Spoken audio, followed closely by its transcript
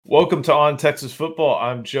Welcome to On Texas Football.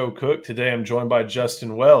 I'm Joe Cook. Today I'm joined by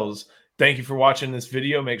Justin Wells. Thank you for watching this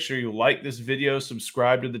video. Make sure you like this video,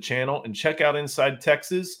 subscribe to the channel, and check out Inside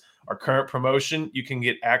Texas, our current promotion. You can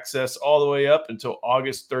get access all the way up until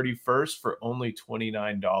August 31st for only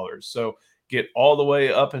 $29. So get all the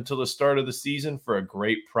way up until the start of the season for a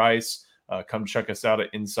great price. Come check us out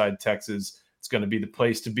at Inside Texas. It's going to be the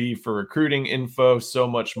place to be for recruiting info, so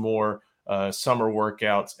much more, summer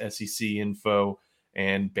workouts, SEC info,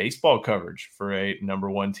 and baseball coverage for a number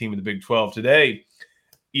one team in the Big 12 today.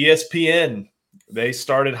 ESPN, they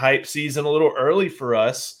started hype season a little early for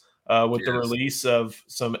us with the release of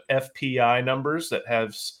some FPI numbers that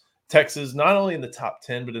have Texas not only in the top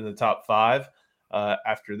 10, but in the top 5.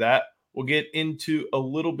 After that, we'll get into a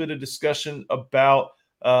little bit of discussion about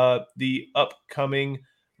the upcoming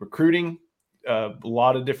recruiting. A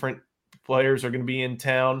lot of different players are going to be in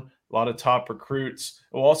town. A lot of top recruits.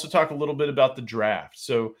 We'll also talk a little bit about the draft.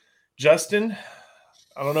 So, Justin,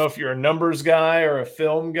 I don't know if you're a numbers guy or a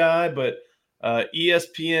film guy, but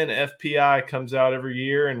ESPN FPI comes out every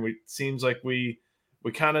year, and it seems like we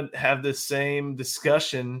kind of have this same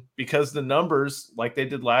discussion because the numbers, like they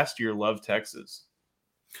did last year, love Texas.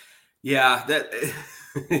 Yeah,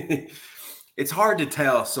 it's hard to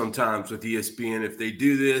tell sometimes with ESPN if they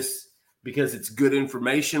do this because it's good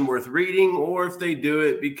information worth reading, or if they do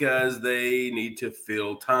it because they need to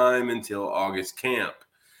fill time until August camp.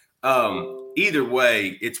 Either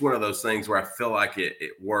way, it's one of those things where I feel like it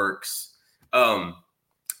works. On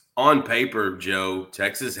paper, Joe,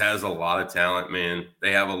 Texas has a lot of talent, man.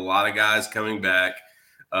 They have a lot of guys coming back.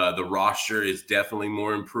 The roster is definitely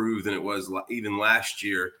more improved than it was even last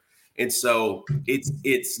year. And so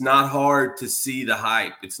it's not hard to see the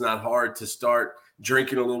hype. It's not hard to start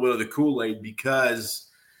drinking a little bit of the Kool-Aid because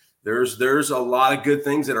there's a lot of good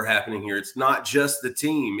things that are happening here. It's not just the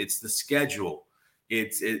team, it's the schedule.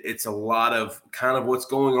 It's a lot of kind of what's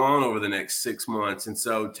going on over the next 6 months. And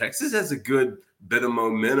so Texas has a good bit of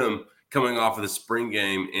momentum coming off of the spring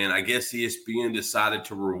game. And I guess ESPN decided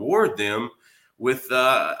to reward them with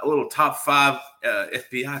a little top 5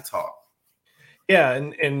 FPI talk. Yeah,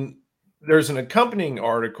 and there's an accompanying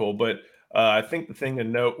article, but I think the thing to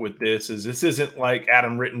note with this isn't like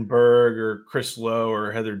Adam Rittenberg or Chris Lowe or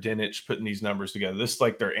Heather Dinich putting these numbers together. This is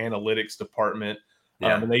like their analytics department,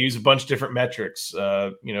 and they use a bunch of different metrics.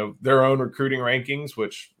 Their own recruiting rankings,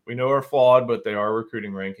 which we know are flawed, but they are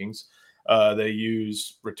recruiting rankings. They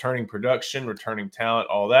use returning production, returning talent,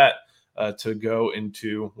 all that to go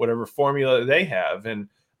into whatever formula they have. And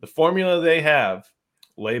the formula they have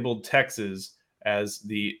labeled Texas as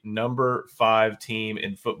the number 5 team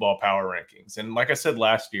in football power rankings. And like I said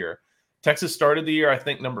last year, Texas started the year, I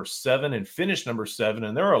think, number 7 and finished number 7.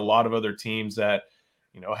 And there are a lot of other teams that,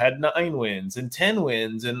 had 9 wins and 10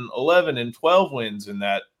 wins and 11 and 12 wins in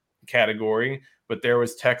that category. But there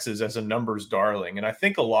was Texas as a numbers darling. And I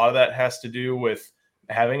think a lot of that has to do with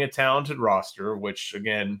having a talented roster, which,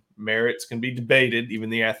 again, merits can be debated. Even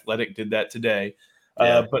The Athletic did that today.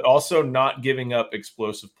 But also not giving up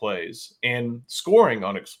explosive plays and scoring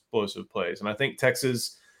on explosive plays. And I think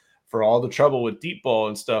Texas, for all the trouble with deep ball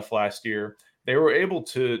and stuff last year, they were able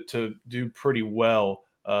to do pretty well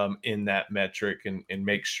in that metric and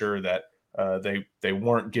make sure that they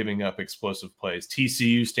weren't giving up explosive plays.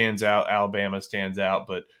 TCU stands out, Alabama stands out,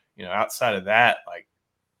 but outside of that, like,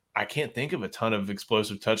 I can't think of a ton of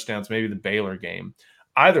explosive touchdowns. Maybe the Baylor game.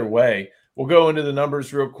 Either way, we'll go into the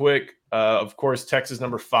numbers real quick. Of course, Texas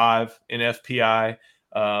number 5 in FPI,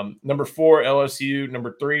 number 4 LSU,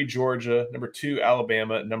 number 3 Georgia, number 2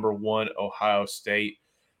 Alabama, number 1 Ohio State.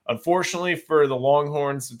 Unfortunately for the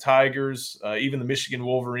Longhorns, the Tigers, even the Michigan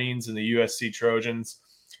Wolverines and the USC Trojans,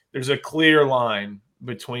 there's a clear line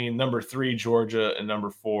between number 3 Georgia and number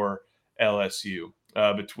 4 LSU.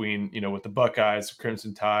 Between with the Buckeyes, the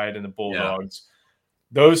Crimson Tide, and the Bulldogs. Yeah.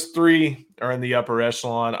 Those 3 are in the upper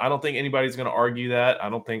echelon. I don't think anybody's going to argue that. I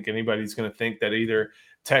don't think anybody's going to think that either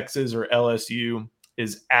Texas or LSU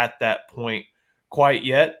is at that point quite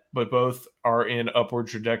yet, but both are in upward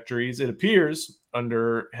trajectories, it appears,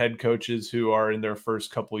 under head coaches who are in their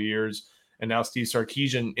first couple of years, and now Steve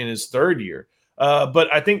Sarkisian in his 3rd year.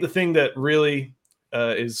 But I think the thing that really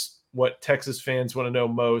is what Texas fans want to know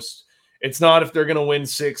most, it's not if they're going to win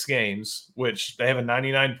 6 games, which they have a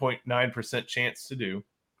 99.9% chance to do.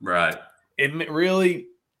 Right. It really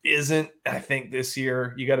isn't. I think this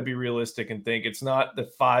year you got to be realistic and think it's not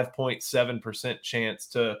the 5.7% chance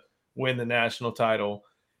to win the national title.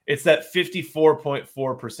 It's that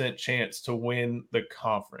 54.4% chance to win the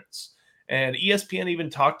conference. And ESPN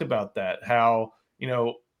even talked about that, how,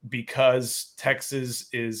 because Texas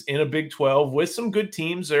is in a Big 12 with some good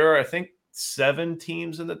teams. There are, I think, 7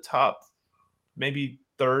 teams in the top, maybe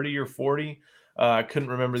 30 or 40. I couldn't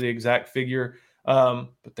remember the exact figure, but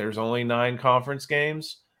there's only 9 conference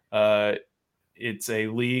games. It's a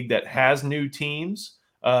league that has new teams,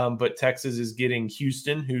 but Texas is getting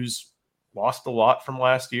Houston, who's lost a lot from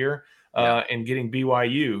last year, and getting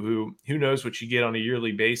BYU, who knows what you get on a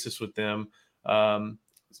yearly basis with them.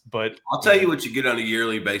 But I'll tell you what you get on a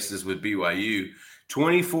yearly basis with BYU: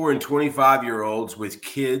 24 and 25-year-olds with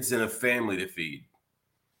kids and a family to feed.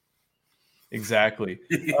 Exactly.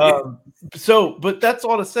 But that's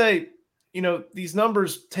all to say, these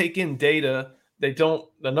numbers take in data.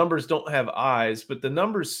 The numbers don't have eyes, but the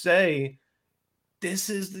numbers say this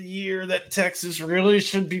is the year that Texas really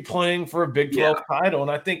should be playing for a Big 12 title.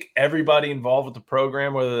 And I think everybody involved with the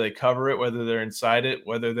program, whether they cover it, whether they're inside it,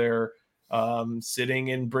 whether they're sitting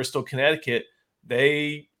in Bristol, Connecticut,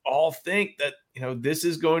 they all think that, this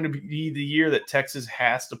is going to be the year that Texas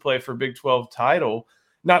has to play for a Big 12 title.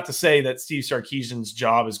 Not to say that Steve Sarkisian's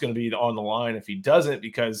job is going to be on the line if he doesn't,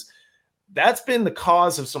 because that's been the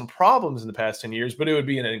cause of some problems in the past 10 years, but it would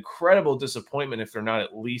be an incredible disappointment if they're not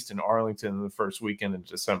at least in Arlington in the first weekend in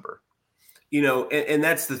December. And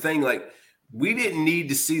that's the thing. Like, we didn't need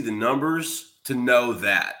to see the numbers to know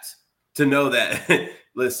that.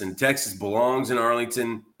 Listen, Texas belongs in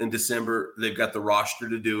Arlington in December. They've got the roster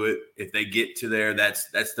to do it. If they get to there, that's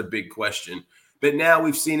the big question. But now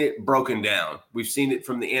we've seen it broken down. We've seen it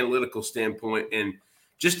from the analytical standpoint, and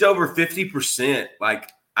just over 50%.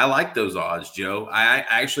 Like, I like those odds, Joe. I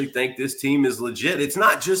actually think this team is legit. It's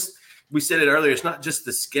not just, we said it earlier, it's not just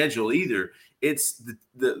the schedule either. It's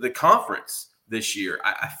the conference this year.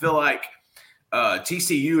 I feel like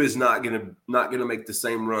TCU is not gonna make the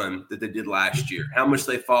same run that they did last year. How much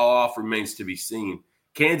they fall off remains to be seen.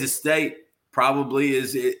 Kansas State probably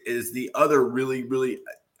is the other really, really.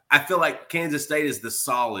 I feel like Kansas State is the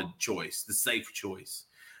solid choice, the safe choice.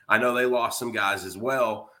 I know they lost some guys as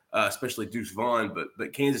well, especially Deuce Vaughn,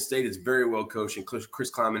 but Kansas State is very well coached, and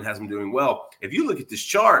Chris Klieman has them doing well. If you look at this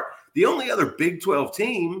chart, the only other Big 12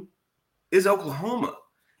 team is Oklahoma,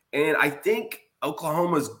 and I think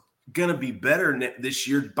Oklahoma's going to be better this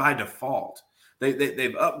year by default.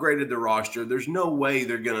 They've upgraded the roster. There's no way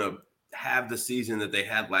they're going to have the season that they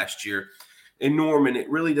had last year. In Norman, it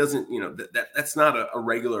really doesn't, that's not a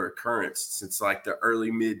regular occurrence since like the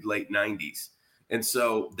early, mid, late 90s. And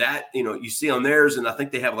so that, you see on theirs, and I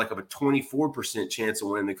think they have like a 24% chance of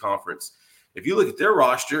winning the conference. If you look at their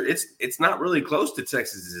roster, it's not really close to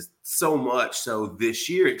Texas's so much so this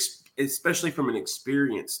year, especially from an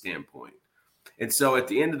experience standpoint. And so at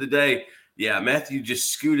the end of the day, Matthew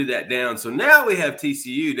just scooted that down. So now we have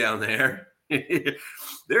TCU down there.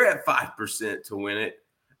 They're at 5% to win it.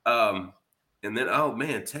 And then, oh,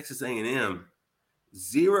 man, Texas A&M,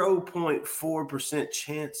 0.4%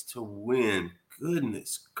 chance to win.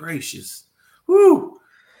 Goodness gracious. Woo.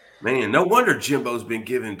 Man, no wonder Jimbo's been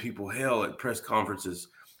giving people hell at press conferences.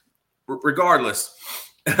 Regardless,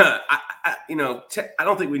 I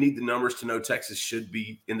don't think we need the numbers to know Texas should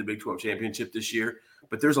be in the Big 12 championship this year,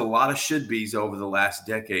 but there's a lot of should-bes over the last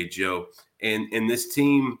decade, Joe. And this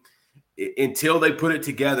team, until they put it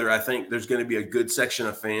together, I think there's going to be a good section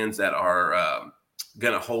of fans that are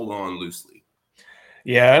going to hold on loosely.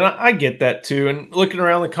 Yeah, and I get that too. And looking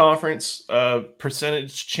around the conference,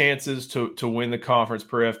 percentage chances to win the conference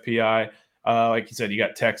per FPI, like you said, you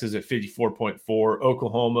got Texas at 54.4,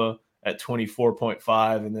 Oklahoma at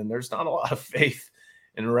 24.5, and then there's not a lot of faith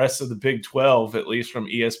in the rest of the Big 12, at least from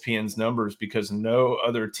ESPN's numbers, because no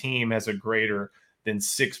other team has a greater than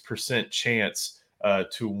 6% chance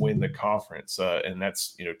to win the conference. And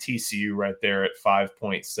that's, TCU right there at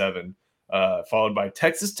 5.7, followed by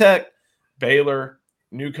Texas Tech, Baylor,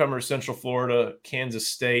 newcomers Central Florida, Kansas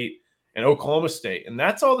State, and Oklahoma State. And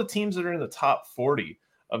that's all the teams that are in the top 40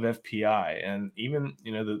 of FPI. And even,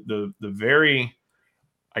 the very,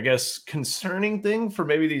 I guess, concerning thing for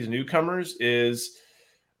maybe these newcomers is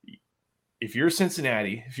if you're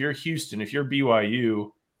Cincinnati, if you're Houston, if you're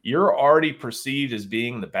BYU, you're already perceived as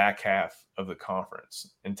being the back half of the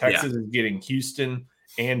conference. And Texas is getting Houston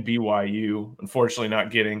and BYU, unfortunately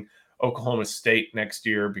not getting Oklahoma State next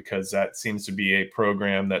year, because that seems to be a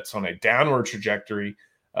program that's on a downward trajectory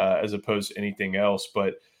as opposed to anything else.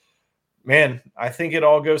 But man, I think it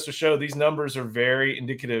all goes to show these numbers are very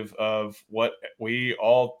indicative of what we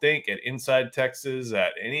all think at Inside Texas,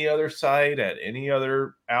 at any other site, at any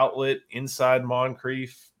other outlet, inside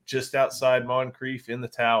Moncrief, just outside Moncrief, in the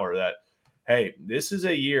tower, that, hey, this is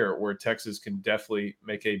a year where Texas can definitely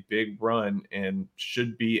make a big run and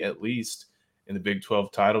should be at least in the Big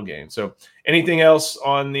 12 title game. So anything else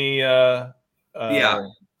on the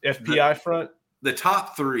FPI front? The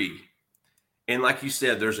top three And like you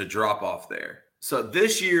said, there's a drop off there. So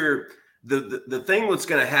this year, the thing that's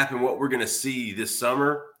going to happen, what we're going to see this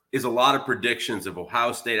summer is a lot of predictions of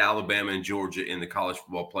Ohio State, Alabama, and Georgia in the college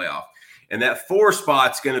football playoff. And that 4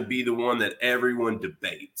 spot's going to be the one that everyone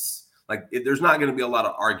debates. Like there's not going to be a lot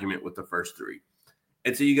of argument with the first 3.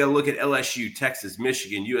 And so you got to look at LSU, Texas,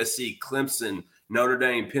 Michigan, USC, Clemson, Notre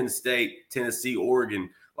Dame, Penn State, Tennessee, Oregon.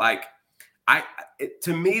 Like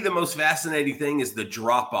to me, the most fascinating thing is the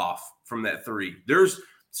drop off from that 3.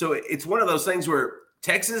 So it's one of those things where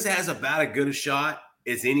Texas has about as good a shot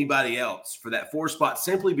as anybody else for that 4 spot,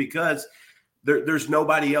 simply because there's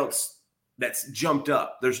nobody else that's jumped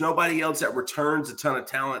up. There's nobody else that returns a ton of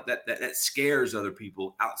talent that scares other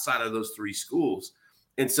people outside of those 3 schools.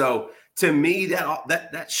 And so to me,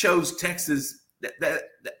 that shows Texas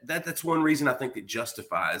that's one reason I think it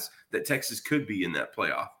justifies that Texas could be in that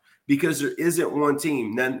playoff, because there isn't one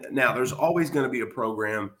team. Now there's always going to be a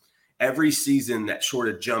program every season that sort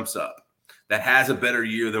of jumps up, that has a better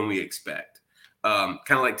year than we expect, kind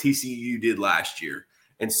of like TCU did last year.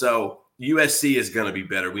 And so USC is going to be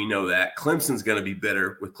better. We know that. Clemson's going to be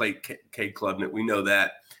better with Cade Klubnik. We know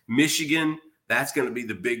that. Michigan, that's going to be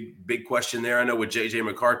the big question there. I know with J.J.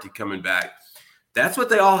 McCarthy coming back, that's what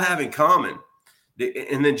they all have in common.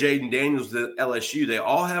 And then Jaden Daniels, the LSU, they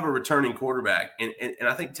all have a returning quarterback. And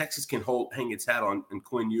I think Texas can hang its hat on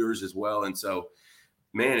Quinn Ewers as well. And so,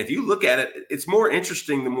 man, if you look at it, it's more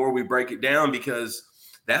interesting the more we break it down, because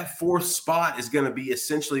that 4th spot is going to be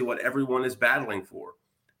essentially what everyone is battling for.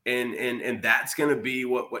 And that's going to be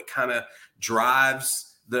what kind of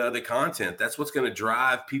drives the content. That's what's going to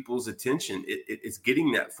drive people's attention. It's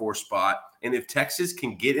getting that 4th spot. And if Texas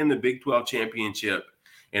can get in the Big 12 championship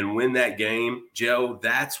and win that game, Joe,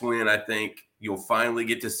 that's when I think you'll finally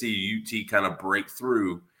get to see UT kind of break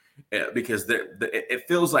through, because it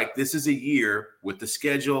feels like this is a year with the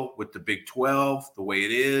schedule, with the Big 12, the way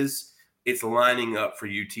it is, it's lining up for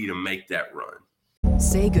UT to make that run.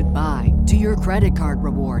 Say goodbye to your credit card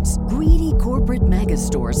rewards. Greedy corporate mega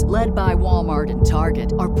stores, led by Walmart and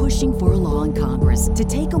Target, are pushing for a law in Congress to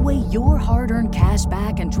take away your hard-earned cash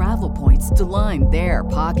back and travel points to line their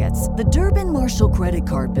pockets. The Durbin-Marshall credit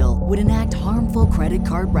card bill would enact harmful credit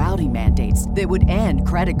card routing mandates that would end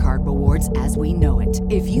credit card rewards as we know it.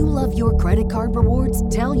 If you love your credit card rewards,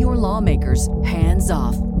 tell your lawmakers, hands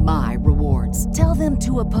off my rewards. Tell them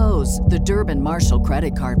to oppose the Durbin-Marshall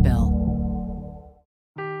credit card bill.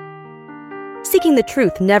 Seeking the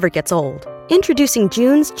truth never gets old. Introducing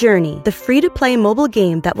June's Journey, the free-to-play mobile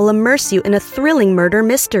game that will immerse you in a thrilling murder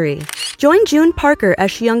mystery. Join June Parker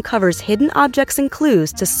as she uncovers hidden objects and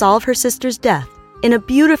clues to solve her sister's death in a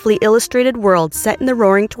beautifully illustrated world set in the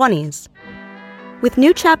Roaring '20s. With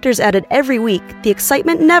new chapters added every week, the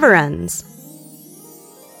excitement never ends.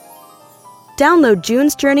 Download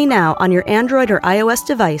June's Journey now on your Android or iOS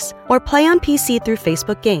device, or play on PC through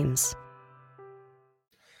Facebook Games.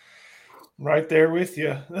 Right there with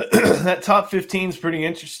you. That top 15 is pretty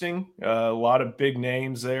interesting. A lot of big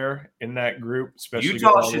names there in that group, especially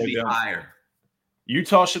Utah should be higher.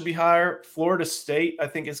 Utah should be higher. Florida State, I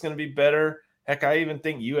think, is going to be better. Heck, I even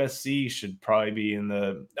think USC should probably be in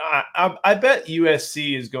the I bet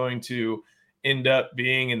USC is going to end up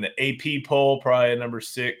being in the AP poll, probably a number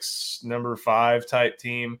 6, number 5 type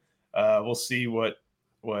team. We'll see what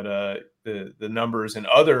the numbers and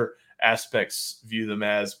other aspects view them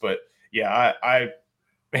as, but yeah,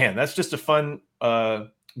 man, that's just a fun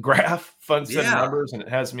graph, fun set of numbers, and it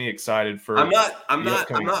has me excited for. I'm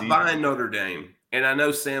not buying Notre Dame, and I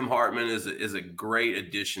know Sam Hartman is a great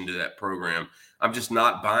addition to that program. I'm just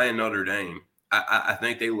not buying Notre Dame. I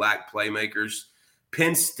think they lack playmakers.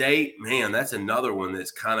 Penn State, man, that's another one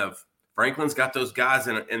that's kind of Franklin's got those guys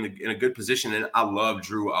in a good position, and I love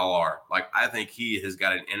Drew Allar. Like I think he has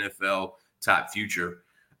got an NFL type future.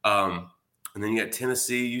 And then you got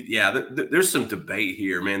Tennessee. Yeah, there's some debate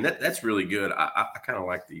here, man. That's really good. I kind of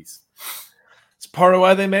like these. It's part of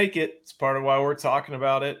why they make it. It's part of why we're talking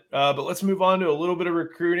about it. But let's move on to a little bit of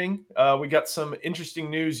recruiting. We got some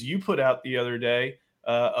interesting news you put out the other day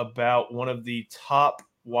about one of the top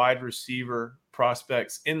wide receiver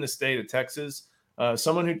prospects in the state of Texas.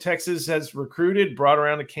 Someone who Texas has recruited, brought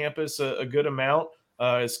around to campus a good amount,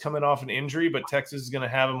 is coming off an injury, but Texas is going to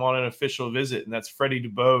have him on an official visit, and that's Freddie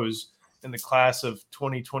DuBose in the class of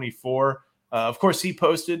 2024. Of course, he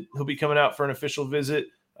posted he'll be coming out for an official visit,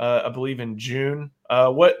 I believe in June.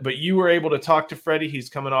 But you were able to talk to Freddie.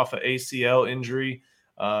 He's coming off an ACL injury.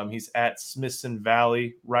 He's at Smithson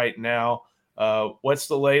Valley right now. What's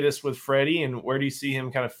the latest with Freddie, and where do you see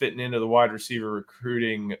him kind of fitting into the wide receiver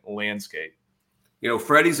recruiting landscape?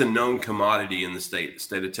 Freddie's a known commodity in the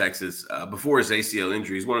state of Texas. Before his ACL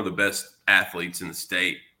injury, he's one of the best athletes in the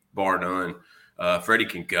state, bar none. Freddie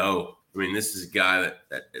can go. I mean, this is a guy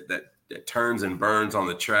that turns and burns on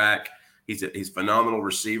the track. He's a phenomenal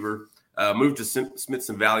receiver. Moved to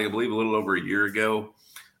Smithson Valley, I believe, a little over a year ago.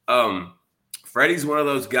 Freddie's one of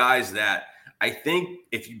those guys that I think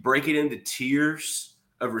if you break it into tiers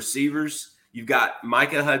of receivers, you've got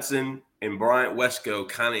Micah Hudson and Bryant Wesco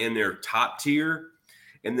kind of in their top tier.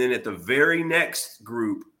 And then at the very next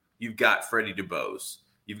group, you've got Freddie DeBose.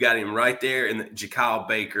 You've got him right there in the Jakyle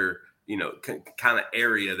Baker, kind of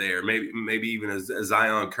area there. Maybe even a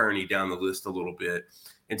Zion Kearney down the list a little bit.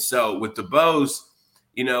 And so with DeBose,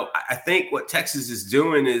 I think what Texas is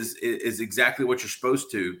doing is exactly what you're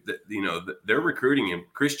supposed to. They're recruiting him.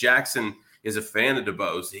 Chris Jackson is a fan of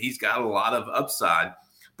DeBose. He's got a lot of upside,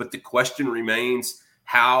 but the question remains: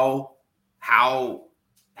 how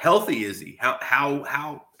healthy is he?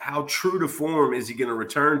 How true to form is he going to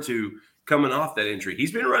return to coming off that injury?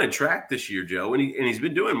 He's been running track this year, Joe, and he's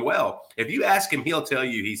been doing well. If you ask him, he'll tell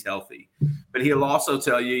you he's healthy, but he'll also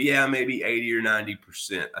tell you, yeah, maybe 80 or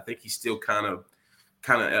 90%. I think he's still kind of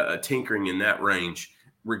tinkering in that range.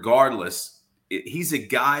 Regardless, he's a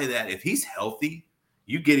guy that if he's healthy,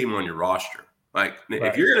 you get him on your roster. Like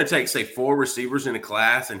if you're going to take, say, 4 receivers in a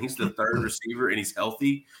class and he's the third receiver and he's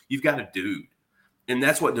healthy, you've got a dude. And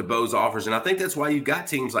that's what DeBose offers. And I think that's why you've got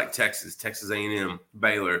teams like Texas A&M,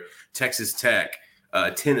 Baylor, Texas Tech,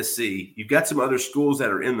 Tennessee. You've got some other schools that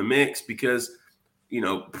are in the mix because,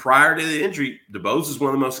 prior to the injury, DeBose is one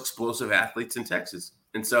of the most explosive athletes in Texas.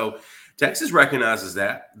 And so Texas recognizes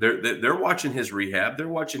that. They're watching his rehab. They're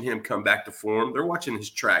watching him come back to form. They're watching his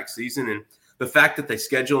track season. And the fact that they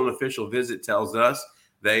schedule an official visit tells us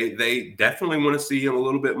they definitely want to see him a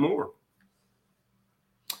little bit more.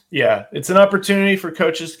 Yeah, it's an opportunity for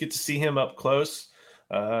coaches to get to see him up close,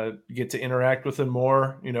 get to interact with him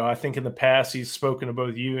more. I think in the past he's spoken to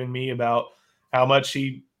both you and me about how much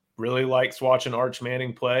he really likes watching Arch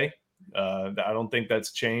Manning play. I don't think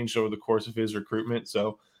that's changed over the course of his recruitment.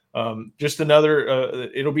 So just another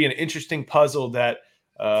it'll be an interesting puzzle that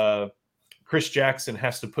Chris Jackson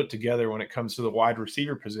has to put together when it comes to the wide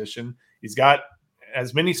receiver position. He's got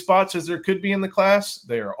as many spots as there could be in the class.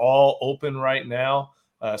 They are all open right now.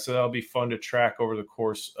 So that'll be fun to track over the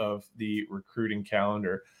course of the recruiting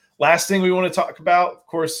calendar. Last thing we want to talk about, of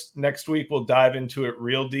course, next week we'll dive into it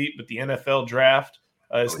real deep, but the NFL draft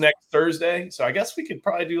is next Thursday. So I guess we could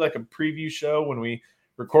probably do like a preview show when we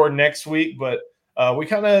record next week. But we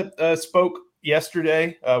kind of spoke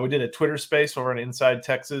yesterday. We did a Twitter space over on Inside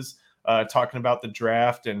Texas talking about the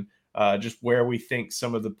draft and just where we think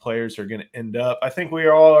some of the players are going to end up. I think we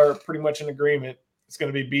all are pretty much in agreement. It's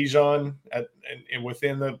going to be Bijan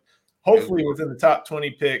and hopefully within the top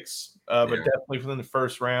 20 picks, but definitely within the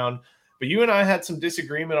first round. But you and I had some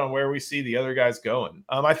disagreement on where we see the other guys going.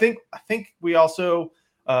 I think we also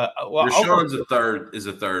Rashawn's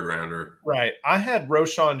a third rounder. Right. I had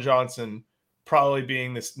Roschon Johnson probably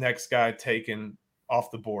being this next guy taken off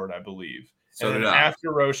the board, I believe. So and then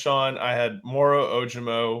after Roschon, I had Moro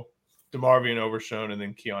Ojimo, DeMarvion Overshone, and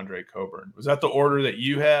then Keandre Coburn. Was that the order that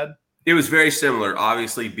you had? It was very similar.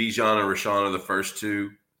 Obviously, Bijan and Rashawn are the first two,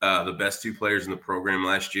 the best 2 players in the program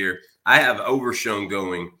last year. I have Overshone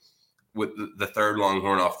going with the third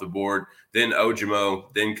Longhorn off the board, then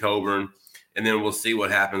Ojimo, then Coburn, and then we'll see what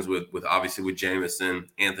happens with Jamison,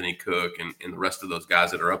 Anthony Cook, and the rest of those guys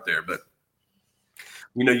that are up there. But,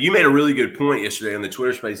 you made a really good point yesterday on the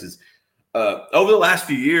Twitter Spaces. Over the last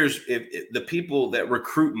few years, the people that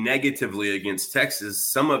recruit negatively against Texas,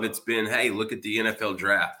 some of it's been, hey, look at the NFL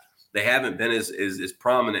draft. They haven't been as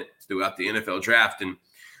prominent throughout the NFL draft. And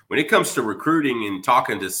when it comes to recruiting and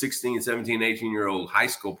talking to 16, 17, 18-year-old high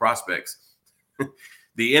school prospects,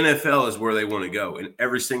 the NFL is where they want to go. And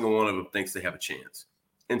every single one of them thinks they have a chance.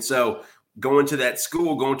 And so going to that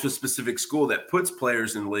school, going to a specific school that puts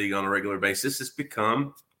players in the league on a regular basis has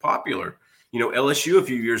become popular. LSU a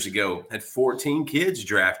few years ago had 14 kids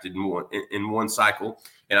drafted in one cycle.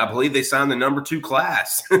 And I believe they signed the number 2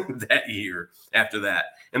 class that year after that.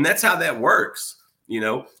 And that's how that works,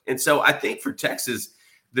 And so I think for Texas,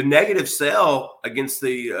 the negative sell against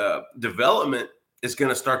the development is going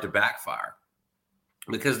to start to backfire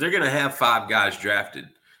because they're going to have 5 guys drafted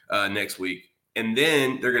next week. And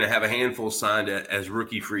then they're going to have a handful signed as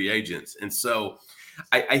rookie free agents. And so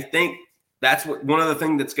I think that's one of the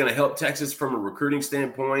things that's going to help Texas from a recruiting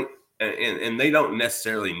standpoint. And they don't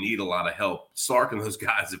necessarily need a lot of help. Sark and those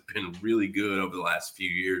guys have been really good over the last few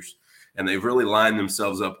years. and they've really lined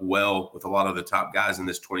themselves up well with a lot of the top guys in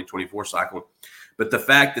this 2024 cycle. But the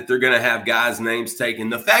fact that they're going to have guys' names taken,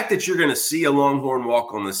 the fact that you're going to see a Longhorn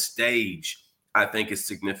walk on the stage, I think is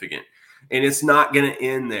significant. And it's not going to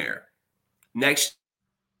end there. Next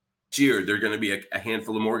year, there are going to be a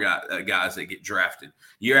handful of more guys that get drafted.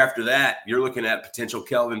 Year after that, you're looking at potential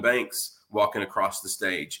Kelvin Banks walking across the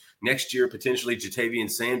stage. Next year, potentially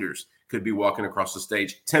Jatavian Sanders could be walking across the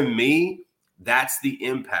stage. To me, that's the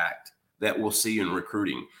impact that we'll see in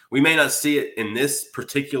recruiting. We may not see it in this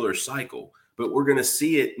particular cycle, but we're going to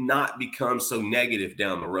see it not become so negative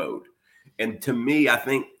down the road. And to me, I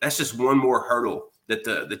think that's just one more hurdle that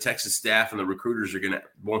the Texas staff and the recruiters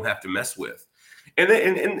won't have to mess with. And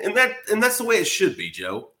that's the way it should be,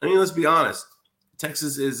 Joe. I mean, let's be honest.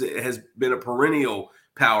 Texas has been a perennial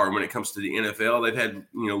power when it comes to the NFL. They've had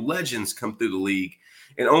legends come through the league,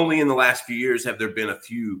 and only in the last few years have there been a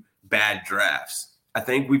few bad drafts. I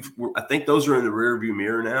think those are in the rearview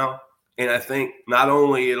mirror now. And I think not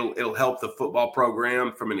only it'll help the football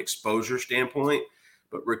program from an exposure standpoint,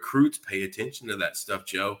 but recruits pay attention to that stuff,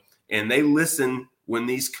 Joe. And they listen when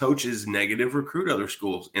these coaches negative recruit other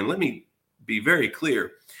schools. And let me be very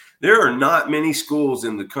clear. There are not many schools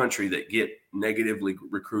in the country that get negatively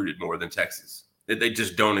recruited more than Texas. They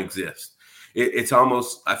just don't exist. It's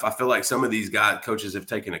almost, I feel like some of these coaches have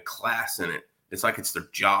taken a class in it. It's like it's their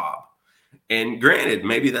job. And granted,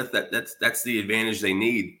 maybe that's the advantage they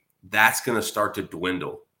need. That's going to start to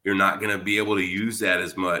dwindle. You're not going to be able to use that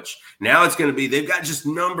as much. Now it's going to be, they've got just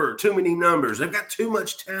too many numbers. They've got too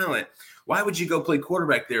much talent. Why would you go play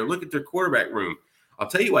quarterback there? Look at their quarterback room. I'll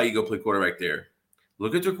tell you why you go play quarterback there.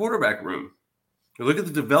 Look at their quarterback room. Look at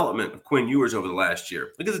the development of Quinn Ewers over the last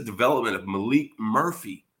year. Look at the development of Malik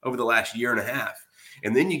Murphy over the last year and a half.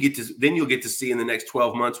 And then you'll get to see in the next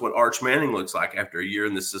 12 months what Arch Manning looks like after a year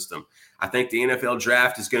in the system. I think the NFL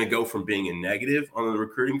draft is going to go from being a negative on the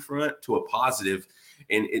recruiting front to a positive.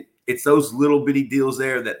 And it's those little bitty deals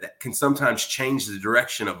there that can sometimes change the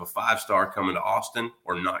direction of a 5-star coming to Austin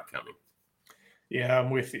or not coming. Yeah, I'm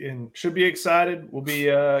with you, and should be excited. We'll be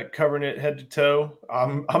covering it head to toe.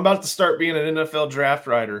 I'm about to start being an NFL draft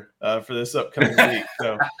writer for this upcoming week,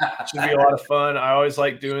 so it should be a lot of fun. I always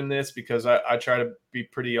like doing this because I try to be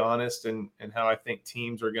pretty honest in how I think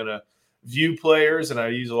teams are going to view players, and I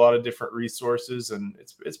use a lot of different resources, and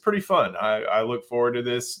it's pretty fun. I look forward to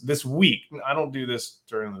this week. I don't do this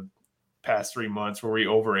during the past 3 months where we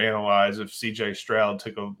overanalyze if CJ Stroud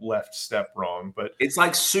took a left step wrong, but it's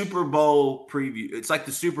like Super Bowl preview. It's like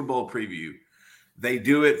the Super Bowl preview. They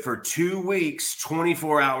do it for 2 weeks,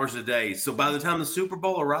 24 hours a day. So by the time the Super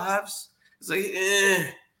Bowl arrives, it's like,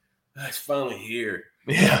 it's finally here.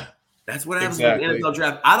 Yeah. That's what happens with the NFL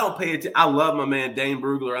draft. I don't pay attention. I love my man, Dane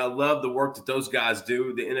Brugler. I love the work that those guys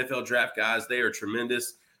do. The NFL draft guys, they are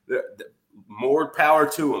tremendous. More power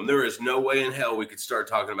to them. There is no way in hell we could start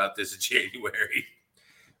talking about this in January.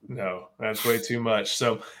 No, that's way too much.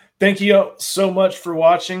 So thank you so much for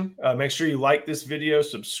watching. Make sure you like this video,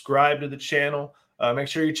 subscribe to the channel. Make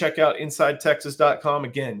sure you check out InsideTexas.com.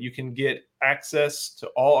 Again, you can get access to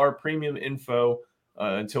all our premium info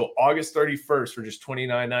until August 31st for just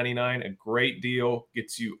 $29.99. A great deal.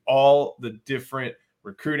 Gets you all the different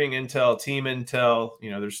recruiting intel, team intel.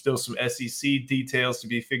 There's still some SEC details to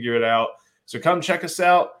be figured out. So come check us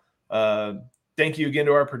out. Thank you again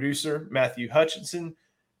to our producer, Matthew Hutchinson.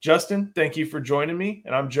 Justin, thank you for joining me.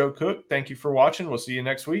 And I'm Joe Cook. Thank you for watching. We'll see you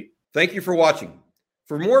next week. Thank you for watching.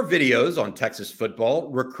 For more videos on Texas football,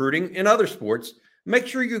 recruiting, and other sports, make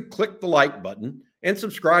sure you click the like button and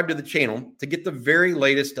subscribe to the channel to get the very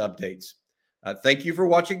latest updates. Thank you for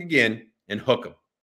watching again, and hook 'em.